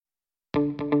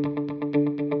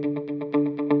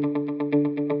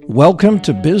Welcome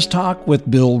to Biz Talk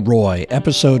with Bill Roy,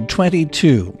 episode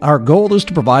 22. Our goal is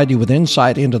to provide you with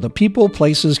insight into the people,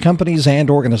 places, companies, and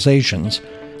organizations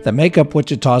that make up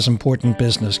Wichita's important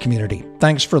business community.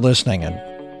 Thanks for listening,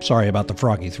 and sorry about the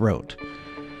froggy throat.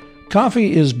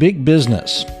 Coffee is big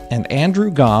business, and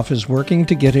Andrew Gough is working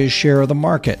to get his share of the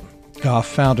market. Gough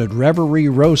founded Reverie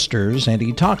Roasters, and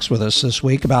he talks with us this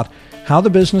week about how the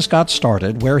business got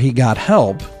started, where he got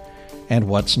help, and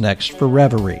what's next for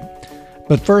Reverie.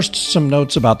 But first, some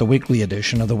notes about the weekly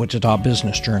edition of the Wichita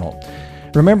Business Journal.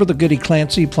 Remember the Goody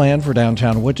Clancy plan for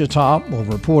downtown Wichita? Well,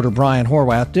 reporter Brian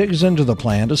Horwath digs into the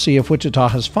plan to see if Wichita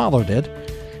has followed it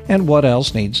and what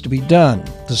else needs to be done.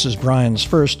 This is Brian's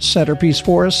first centerpiece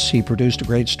for us. He produced a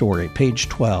great story, page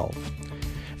 12.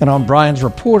 And on Brian's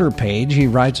reporter page, he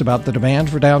writes about the demand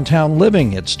for downtown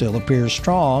living. It still appears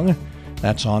strong.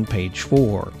 That's on page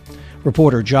 4.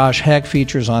 Reporter Josh Heck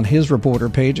features on his reporter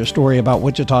page a story about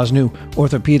Wichita's new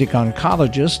orthopedic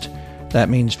oncologist. That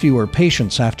means fewer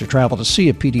patients have to travel to see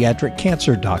a pediatric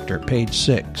cancer doctor, page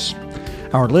 6.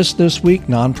 Our list this week,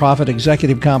 nonprofit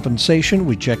executive compensation.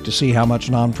 We check to see how much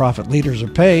nonprofit leaders are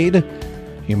paid.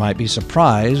 You might be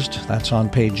surprised. That's on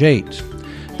page 8.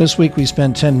 This week we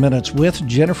spend 10 minutes with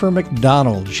Jennifer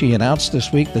McDonald. She announced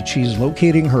this week that she's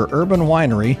locating her urban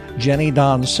winery, Jenny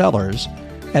Don Cellars,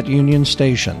 at Union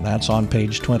Station. That's on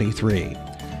page 23.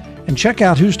 And check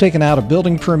out who's taken out a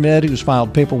building permit, who's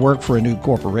filed paperwork for a new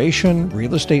corporation,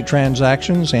 real estate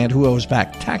transactions, and who owes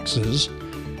back taxes.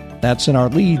 That's in our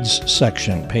leads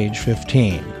section, page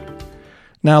 15.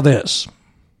 Now this.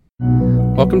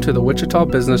 Welcome to the Wichita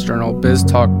Business Journal Biz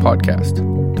Talk podcast.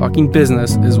 Talking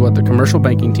business is what the commercial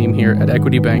banking team here at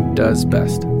Equity Bank does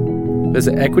best.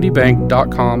 Visit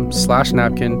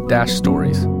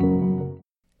equitybank.com/napkin-stories.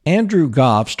 Andrew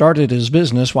Gough started his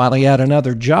business while he had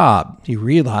another job. He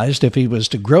realized if he was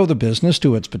to grow the business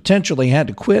to its potential, he had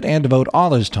to quit and devote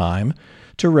all his time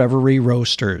to Reverie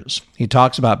Roasters. He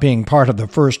talks about being part of the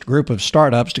first group of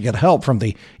startups to get help from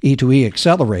the E2E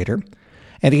Accelerator,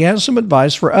 and he has some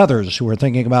advice for others who are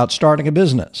thinking about starting a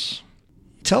business.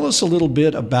 Tell us a little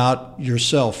bit about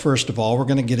yourself. First of all, we're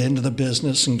going to get into the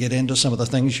business and get into some of the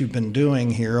things you've been doing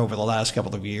here over the last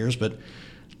couple of years, but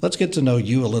let's get to know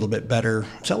you a little bit better.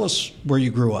 Tell us where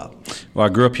you grew up. Well, I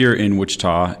grew up here in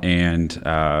Wichita and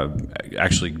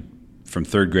actually from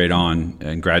third grade on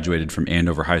and graduated from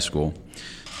Andover High School.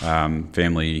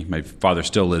 My father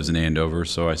still lives in Andover,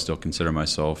 so I still consider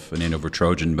myself an Andover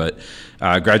Trojan. But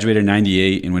I graduated in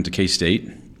 98 and went to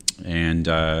K-State and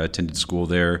attended school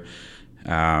there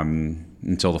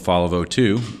until the fall of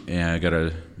 2002. And I got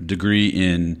a degree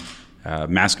in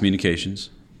mass communications,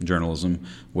 journalism,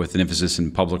 with an emphasis in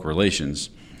public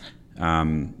relations.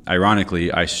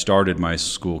 Ironically, I started my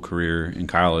school career in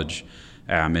college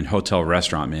in hotel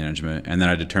restaurant management, and then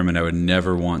I determined I would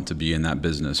never want to be in that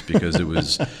business because it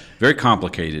was very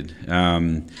complicated.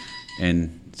 And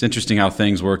it's interesting how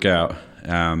things work out.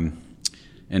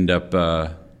 End up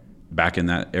back in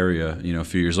that area, a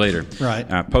few years later. Right.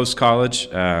 Post-college,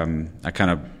 I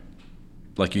kind of,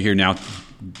 like you hear now,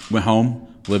 went home,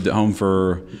 lived at home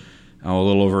for a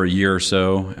little over a year or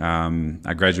so.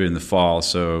 I graduated in the fall,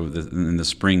 so in the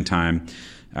springtime,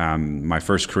 my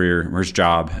first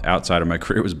job outside of my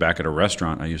career was back at a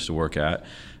restaurant I used to work at.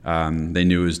 They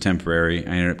knew it was temporary.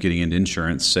 I ended up getting into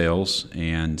insurance sales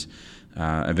and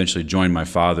eventually joined my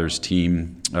father's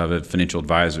team of financial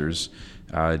advisors.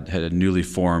 Had a newly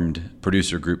formed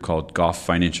producer group called Gough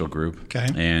Financial Group, okay,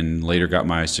 and later got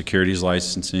my securities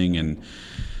licensing, and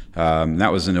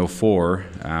that was in 2004,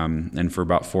 and for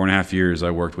about 4.5 years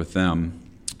I worked with them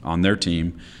on their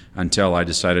team until I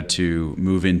decided to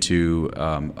move into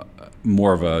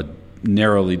more of a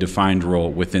narrowly defined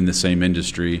role within the same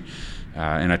industry,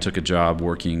 and I took a job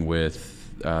working with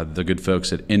the good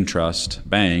folks at Intrust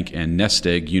Bank and Nest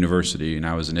Egg University, and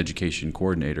I was an education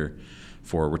coordinator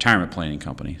for a retirement planning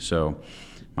company. So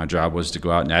my job was to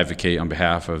go out and advocate on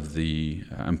behalf of the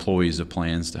employees of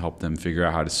plans to help them figure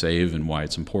out how to save and why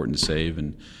it's important to save.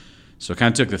 And so I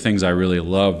kind of took the things I really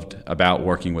loved about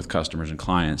working with customers and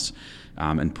clients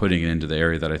and putting it into the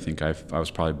area that I think I was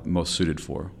probably most suited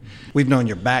for. We've known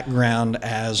your background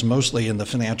as mostly in the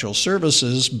financial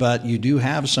services, but you do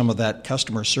have some of that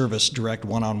customer service, direct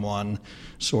one-on-one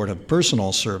sort of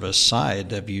personal service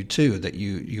side of you too that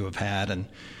you have had, and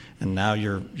now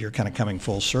you're kind of coming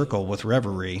full circle with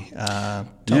Reverie.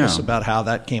 Tell us about how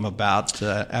that came about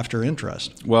after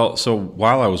Intrust. Well, so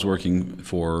while I was working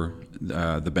for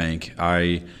the bank,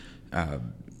 I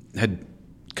had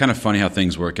kind of funny how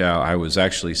things work out. I was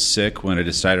actually sick when I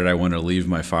decided I wanted to leave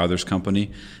my father's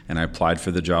company, and I applied for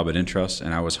the job at Intrust,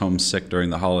 and I was homesick during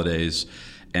the holidays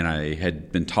and I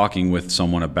had been talking with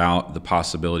someone about the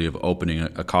possibility of opening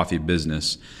a coffee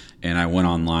business. And I went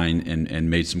online and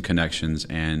made some connections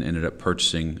and ended up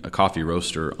purchasing a coffee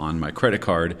roaster on my credit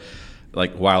card,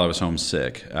 like while I was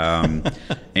homesick. And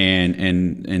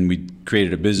we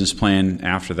created a business plan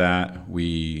after that.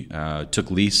 We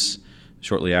took lease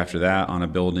shortly after that on a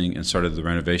building and started the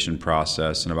renovation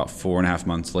process. And about 4.5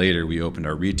 months later, we opened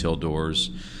our retail doors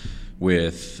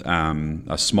with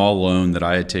a small loan that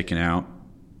I had taken out,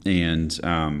 and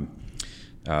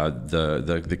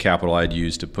the capital I'd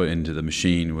used to put into the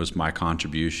machine was my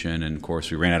contribution. And of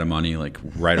course, we ran out of money like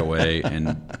right away,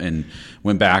 and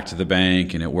went back to the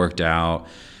bank, and it worked out.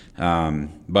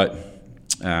 But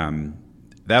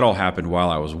that all happened while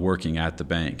I was working at the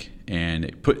bank, and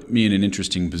it put me in an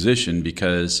interesting position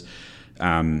because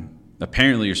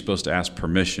apparently you're supposed to ask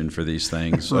permission for these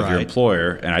things of your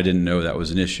employer, and I didn't know that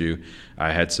was an issue.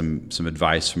 I had some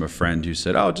advice from a friend who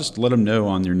said, "Oh, just let them know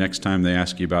on your next time they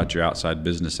ask you about your outside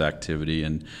business activity."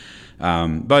 And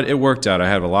but it worked out. I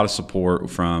had a lot of support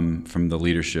from the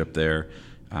leadership there,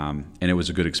 and it was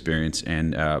a good experience.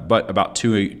 And but about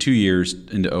two years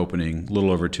into opening, a little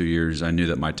over 2 years, I knew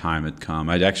that my time had come.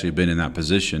 I'd actually been in that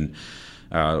position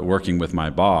working with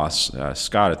my boss,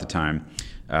 Scott at the time,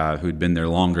 who'd been there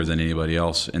longer than anybody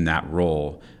else in that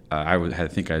role. I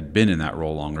think I'd been in that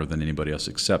role longer than anybody else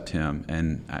except him,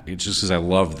 and it's just because I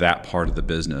loved that part of the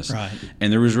business. Right.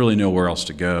 And there was really nowhere else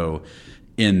to go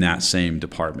in that same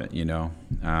department,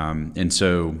 and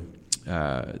so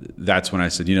that's when I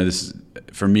said, this is,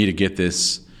 for me to get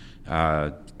this,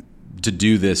 to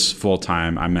do this full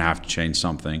time, I'm going to have to change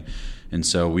something. And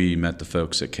so we met the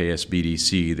folks at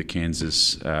KSBDC, the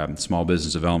Kansas Small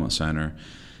Business Development Center,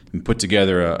 and put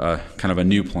together a kind of a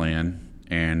new plan.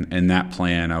 And in that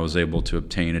plan, I was able to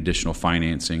obtain additional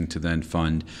financing to then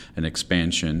fund an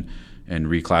expansion and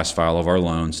reclassify all of our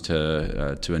loans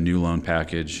to a new loan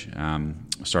package,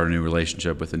 start a new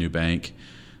relationship with a new bank,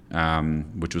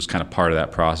 which was kind of part of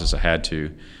that process. I had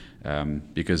to,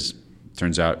 because it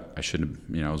turns out I shouldn't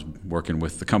have, I was working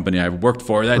with the company I worked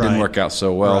for. That didn't work out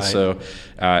so well. Right. So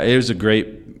it was a great,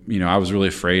 I was really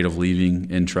afraid of leaving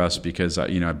Intrust because,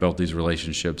 I built these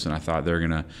relationships and I thought they're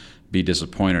going to be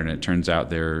disappointed, and it turns out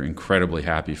they're incredibly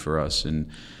happy for us. And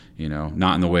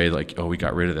not in the way like, oh, we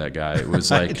got rid of that guy. It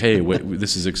was like, hey,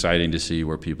 this is exciting to see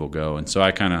where people go. And so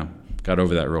I kind of got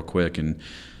over that real quick and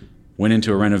went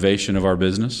into a renovation of our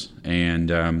business.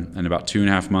 And about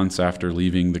 2.5 months after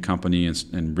leaving the company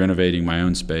and renovating my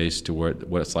own space to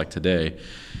what it's like today,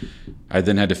 I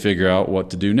then had to figure out what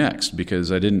to do next, because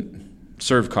I didn't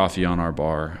serve coffee on our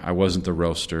bar. I wasn't the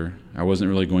roaster. I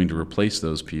wasn't really going to replace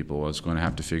those people. I was going to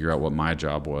have to figure out what my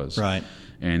job was. Right.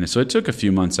 And so it took a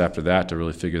few months after that to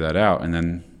really figure that out. And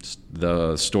then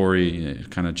the story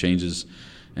kind of changes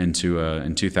into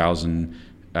in 2000,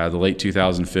 the late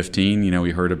 2015.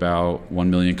 We heard about 1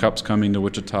 million cups coming to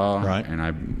Wichita, right, and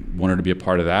I wanted to be a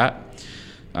part of that.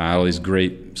 All these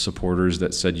great supporters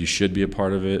that said you should be a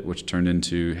part of it, which turned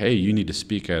into, hey, you need to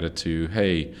speak at it, to,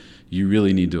 hey, you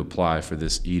really need to apply for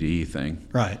this E2E thing.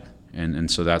 Right.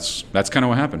 And so that's kind of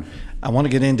what happened. I want to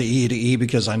get into E2E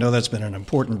because I know that's been an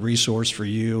important resource for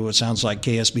you. It sounds like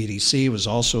KSBDC was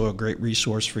also a great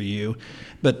resource for you.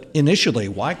 But initially,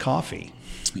 why coffee?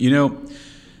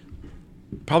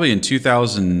 Probably in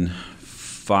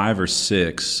 2005 or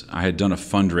 6, I had done a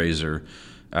fundraiser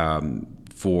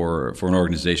for an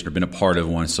organization, or been a part of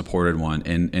one, supported one,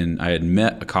 and I had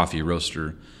met a coffee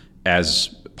roaster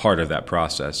as part of that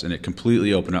process, and it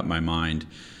completely opened up my mind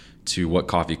to what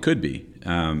coffee could be.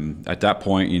 At that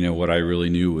point, what I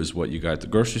really knew was what you got at the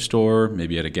grocery store,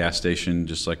 maybe at a gas station,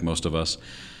 just like most of us.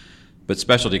 But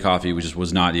specialty coffee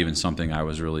was not even something I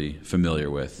was really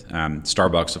familiar with.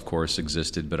 Starbucks, of course,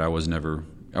 existed, but I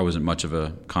wasn't much of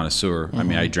a connoisseur. Mm-hmm. I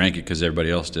mean, I drank it because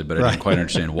everybody else did, but I didn't quite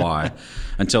understand why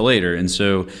until later. And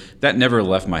so that never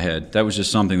left my head. That was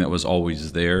just something that was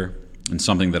always there, and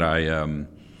something that I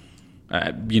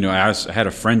had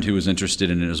a friend who was interested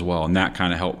in it as well, and that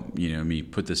kind of helped me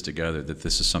put this together, that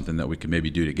this is something that we could maybe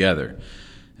do together.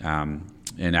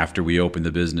 And after we opened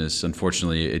the business,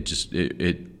 unfortunately,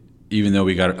 it even though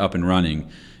we got it up and running,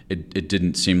 it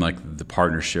didn't seem like the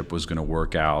partnership was going to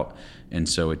work out, and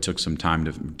so it took some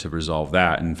time to resolve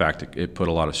that. In fact, it put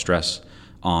a lot of stress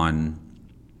on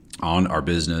our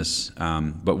business.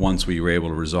 But once we were able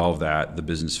to resolve that, the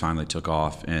business finally took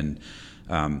off, and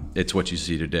it's what you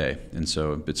see today. And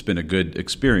so it's been a good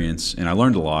experience, and I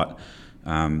learned a lot.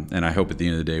 And I hope at the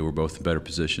end of the day we're both in better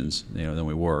positions than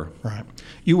we were. Right.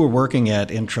 You were working at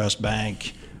Intrust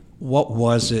Bank. What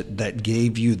was it that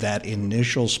gave you that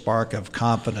initial spark of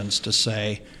confidence to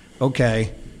say,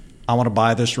 okay, I want to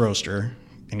buy this roaster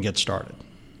and get started?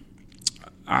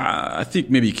 I think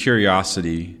maybe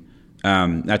curiosity.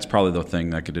 That's probably the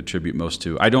thing that I could attribute most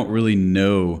to. I don't really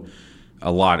know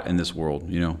a lot in this world.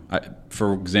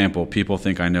 For example, people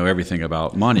think I know everything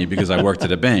about money because I worked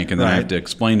at a bank, and then I have to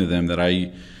explain to them that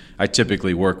I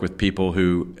typically work with people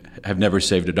who have never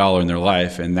saved $1 in their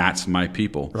life, and that's my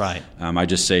people. Right. I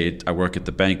just say I work at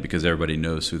the bank because everybody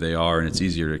knows who they are, and it's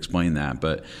easier to explain that.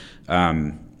 But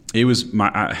it was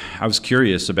I was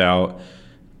curious about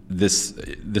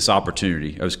this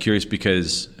opportunity. I was curious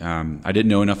because I didn't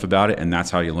know enough about it, and that's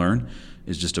how you learn,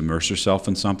 is just immerse yourself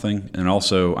in something. And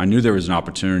also, I knew there was an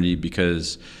opportunity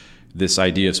because this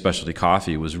idea of specialty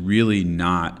coffee was really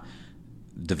not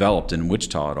developed in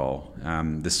Wichita at all.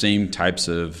 The same types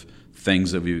of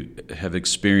things that we have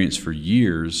experienced for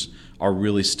years are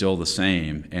really still the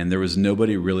same, and there was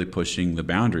nobody really pushing the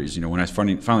boundaries. When I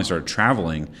finally started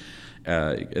traveling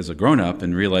as a grown-up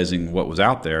and realizing what was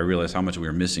out there, I realized how much we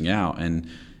were missing out. And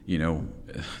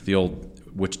the old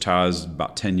Wichita is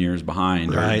about 10 years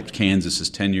behind, right, or Kansas is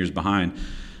 10 years behind.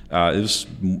 It was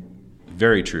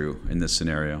very true in this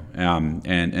scenario.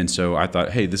 And so I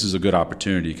thought, hey, this is a good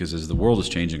opportunity, because as the world is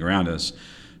changing around us,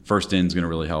 First In is going to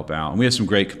really help out. And we have some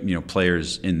great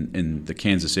players in the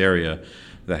Kansas area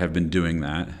that have been doing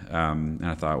that. And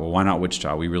I thought, well, why not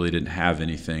Wichita? We really didn't have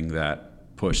anything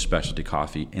that pushed specialty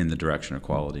coffee in the direction of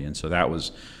quality. And so that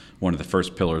was one of the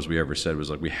first pillars we ever said,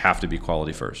 was like, we have to be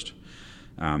quality first.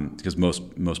 Because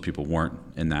most people weren't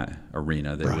in that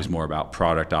arena. That It was more about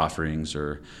product offerings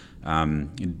or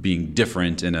being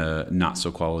different in a not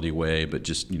so quality way, but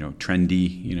just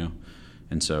trendy.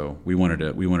 And so we wanted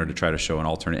to try to show an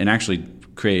alternative and actually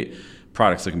create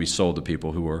products that can be sold to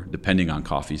people who are depending on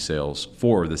coffee sales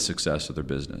for the success of their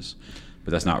business.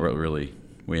 But that's not really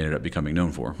we ended up becoming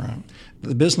known for. Right.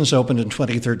 The business opened in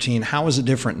 2013. How is it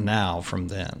different now from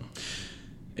then?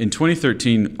 In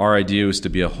 2013, our idea was to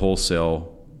be a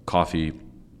wholesale coffee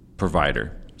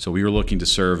provider. So we were looking to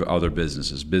serve other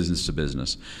businesses, business to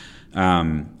business.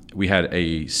 We had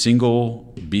a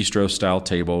single bistro-style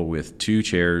table with 2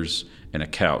 chairs and a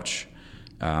couch.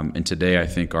 And today I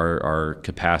think our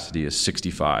capacity is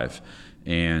 65.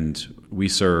 And we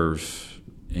serve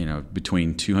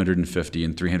between 250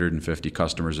 and 350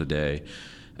 customers a day.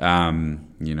 I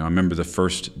remember the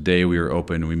first day we were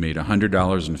open, we made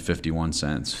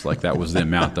 $100.51. Like, that was the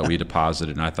amount that we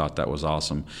deposited, and I thought that was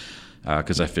awesome.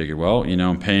 Because I figured, well,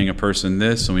 I'm paying a person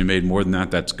this, and we made more than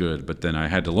that, that's good. But then I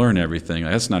had to learn everything.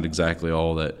 That's not exactly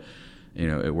all that,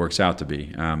 it works out to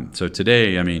be. So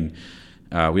today,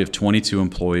 we have 22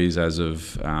 employees as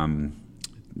of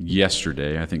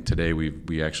yesterday. I think today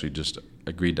we actually just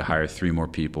agreed to hire 3 more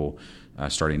people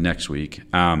starting next week.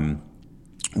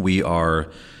 We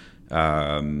have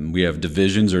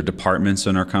divisions or departments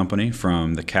in our company,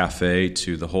 from the cafe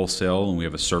to the wholesale, and we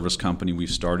have a service company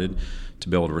we've started to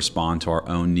be able to respond to our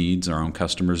own needs, our own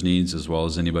customers' needs, as well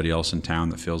as anybody else in town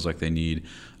that feels like they need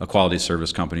a quality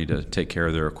service company to take care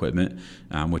of their equipment,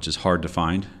 which is hard to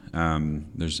find.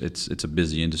 It's a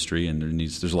busy industry, and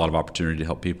there's a lot of opportunity to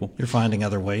help people. You're finding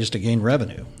other ways to gain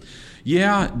revenue.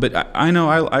 Yeah, but I know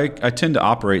I tend to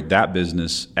operate that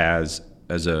business as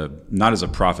not as a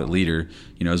profit leader,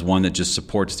 as one that just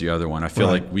supports the other one. I feel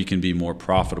like we can be more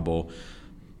profitable,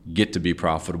 get to be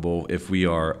profitable, if we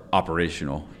are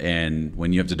operational. And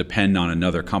when you have to depend on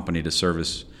another company to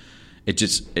service, it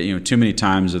just, too many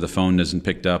times the phone isn't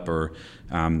picked up, or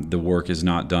the work is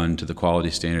not done to the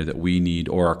quality standard that we need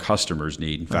or our customers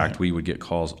need. In fact, we would get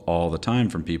calls all the time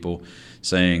from people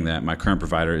saying that my current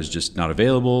provider is just not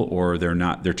available, or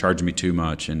they're charging me too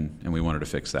much, and we wanted to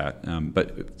fix that.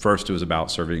 But first it was about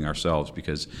serving ourselves,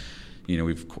 because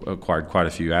we've acquired quite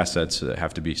a few assets that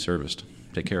have to be serviced,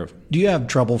 take care of. Do you have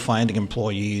trouble finding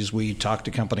employees? We talk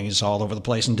to companies all over the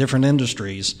place in different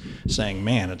industries saying,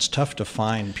 man, it's tough to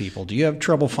find people. Do you have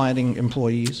trouble finding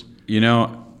employees?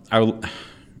 No. I don't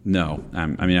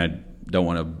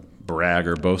want to brag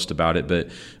or boast about it, but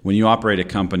when you operate a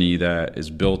company that is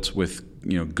built with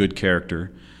good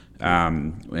character,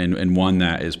 and one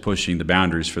that is pushing the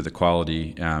boundaries for the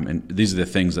quality, and these are the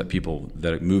things that people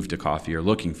that move to coffee are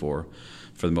looking for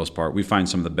the most part. We find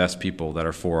some of the best people that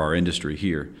are for our industry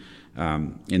here,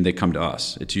 and they come to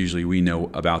us. It's usually we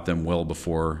know about them well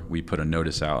before we put a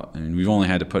notice out, and we've only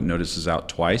had to put notices out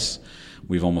twice.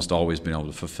 We've almost always been able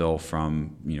to fulfill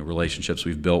from relationships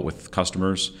we've built with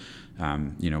customers.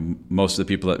 Most of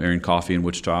the people that are in coffee in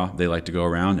Wichita, they like to go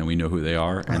around, and we know who they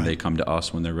are, and they come to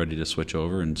us when they're ready to switch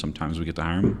over, and sometimes we get to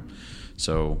hire them.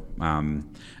 So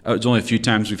it's only a few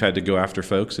times we've had to go after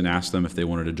folks and ask them if they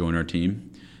wanted to join our team,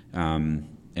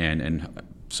 and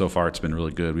so far it's been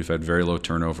really good. We've had very low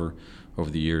turnover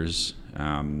over the years,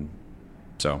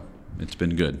 so it's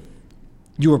been good.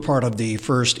 You were part of the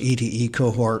first ETE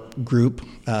cohort group.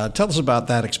 Tell us about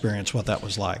that experience, what that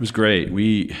was like. It was great.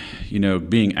 We,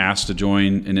 being asked to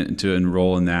join and to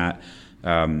enroll in that,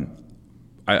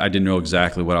 I didn't know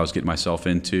exactly what I was getting myself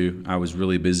into. I was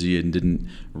really busy and didn't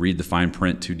read the fine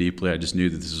print too deeply. I just knew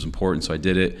that this was important, so I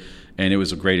did it, and it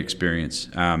was a great experience.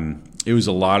 It was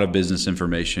a lot of business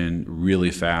information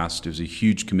really fast. It was a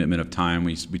huge commitment of time.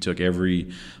 We took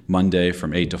every Monday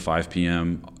from 8 to 5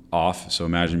 p.m. off, so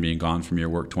imagine being gone from your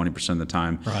work 20% of the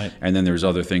time. Right. And then there's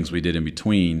other things we did in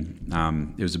between.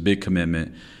 It was a big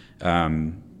commitment.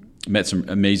 Met some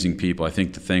amazing people. I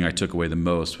think the thing I took away the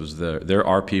most was there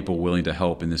are people willing to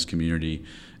help in this community,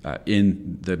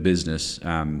 in the business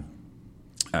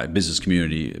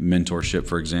community. Mentorship,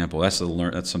 for example,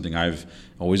 that's something I've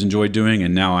always enjoyed doing,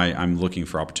 and now I'm looking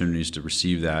for opportunities to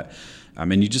receive that.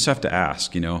 And you just have to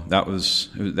ask. That was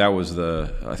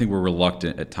I think we're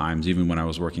reluctant at times. Even when I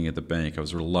was working at the bank, I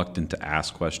was reluctant to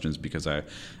ask questions because I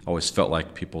always felt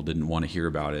like people didn't want to hear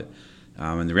about it.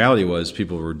 And the reality was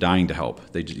people were dying to help.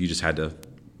 You just had to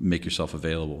make yourself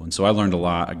available. And so I learned a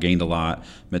lot. I gained a lot.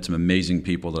 Met some amazing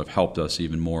people that have helped us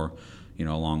even more,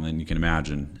 along than you can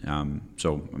imagine.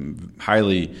 So I'm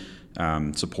highly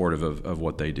supportive of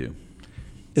what they do.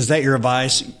 Is that your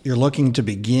advice? You're looking to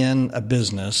begin a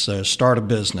business, start a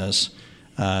business.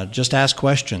 Just ask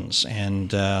questions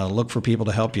and look for people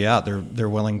to help you out. They're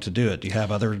willing to do it. Do you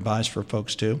have other advice for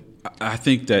folks too? I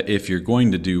think that if you're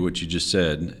going to do what you just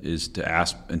said, is to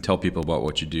ask and tell people about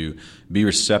what you do, be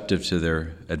receptive to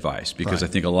their advice, because Right.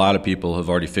 I think a lot of people have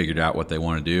already figured out what they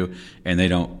want to do, and they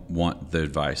don't want the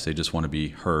advice. They just want to be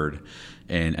heard.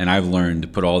 And I've learned to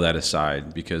put all that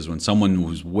aside, because when someone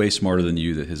who's way smarter than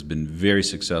you that has been very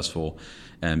successful,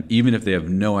 even if they have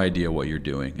no idea what you're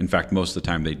doing, in fact, most of the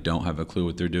time they don't have a clue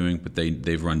what they're doing, but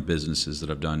they've run businesses that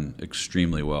have done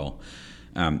extremely well.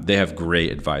 They have great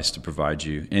advice to provide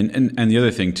you. And the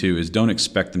other thing, too, is don't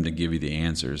expect them to give you the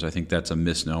answers. I think that's a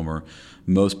misnomer.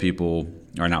 Most people,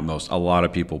 or not most, a lot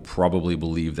of people probably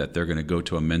believe that they're going to go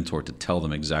to a mentor to tell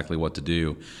them exactly what to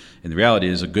do. And the reality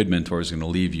is a good mentor is going to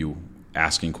leave you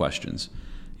asking questions.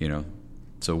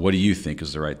 So what do you think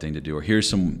is the right thing to do? Or here's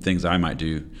some things I might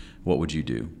do. What would you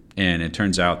do? And it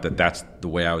turns out that that's the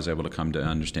way I was able to come to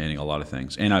understanding a lot of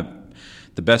things. And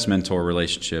the best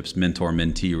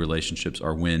mentor-mentee relationships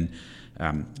are when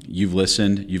you've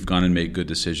listened, you've gone and made good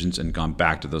decisions, and gone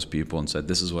back to those people and said,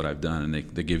 "This is what I've done," and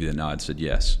they give you the nod, said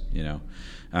yes.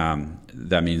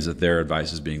 That means that their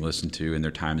advice is being listened to and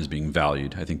their time is being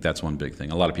valued. I think that's one big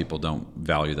thing. A lot of people don't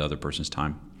value the other person's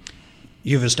time.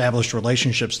 You've established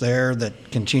relationships there that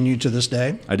continue to this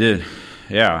day? I did,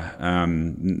 yeah.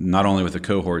 Not only with the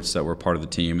cohorts that were part of the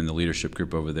team and the leadership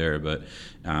group over there, but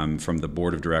from the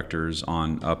board of directors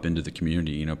on up into the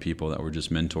community, people that were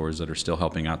just mentors that are still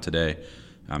helping out today.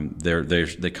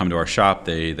 They come to our shop.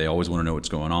 They always want to know what's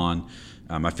going on.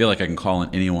 I feel like I can call on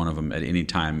any one of them at any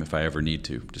time if I ever need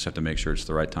to. Just have to make sure it's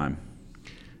the right time.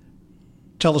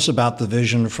 Tell us about the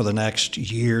vision for the next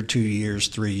year, 2 years,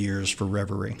 3 years for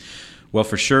Reverie. Well,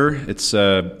 for sure, it's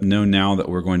known now that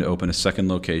we're going to open a second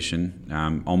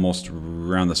location almost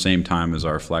around the same time as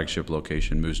our flagship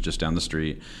location moves just down the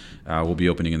street. We'll be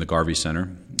opening in the Garvey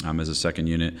Center as a second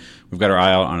unit. We've got our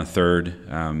eye out on a third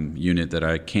unit that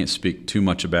I can't speak too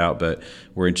much about, but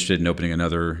we're interested in opening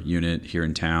another unit here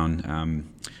in town.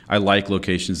 I like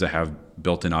locations that have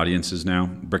built-in audiences now.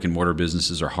 Brick-and-mortar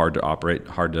businesses are hard to operate,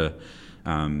 hard to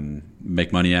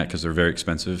make money at because they're very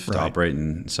expensive to operate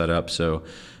and set up. So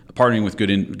partnering with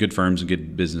good firms and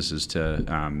good businesses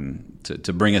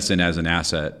to bring us in as an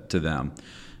asset to them.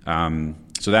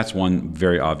 So that's one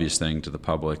very obvious thing to the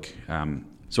public.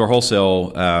 So our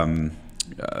wholesale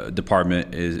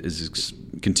department is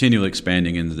continually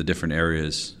expanding into the different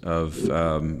areas of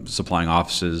supplying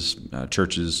offices,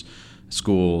 churches,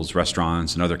 schools,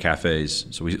 restaurants, and other cafes.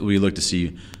 So we look to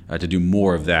see to do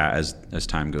more of that as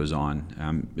time goes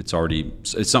on. It's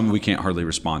something we can't hardly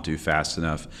respond to fast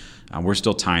enough. We're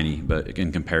still tiny, but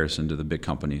in comparison to the big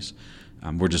companies,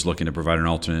 we're just looking to provide an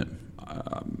alternate,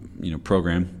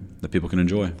 program that people can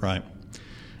enjoy. Right.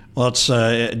 Well, it's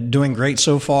doing great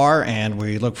so far, and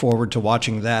we look forward to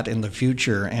watching that in the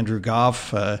future. Andrew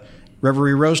Gough,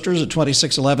 Reverie Roasters at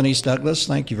 2611 East Douglas.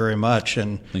 Thank you very much,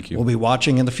 and Thank you. We'll be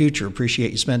watching in the future.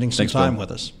 Appreciate you spending some time Bill.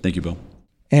 with us. Thank you, Bill.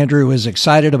 Andrew is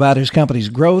excited about his company's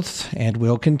growth and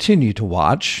will continue to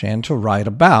watch and to write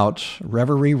about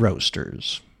Reverie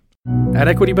Roasters. At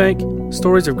Equity Bank,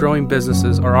 stories of growing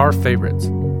businesses are our favorites,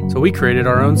 so we created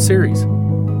our own series.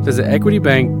 Visit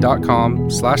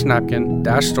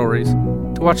equitybank.com/napkin-stories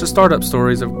to watch the startup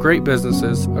stories of great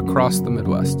businesses across the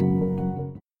Midwest.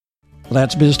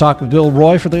 That's Biz Talk with Bill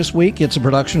Roy for this week. It's a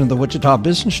production of the Wichita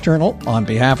Business Journal. On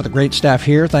behalf of the great staff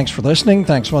here, thanks for listening.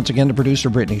 Thanks once again to producer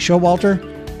Brittany Showalter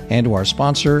and to our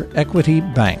sponsor, Equity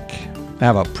Bank.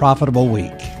 Have a profitable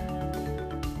week.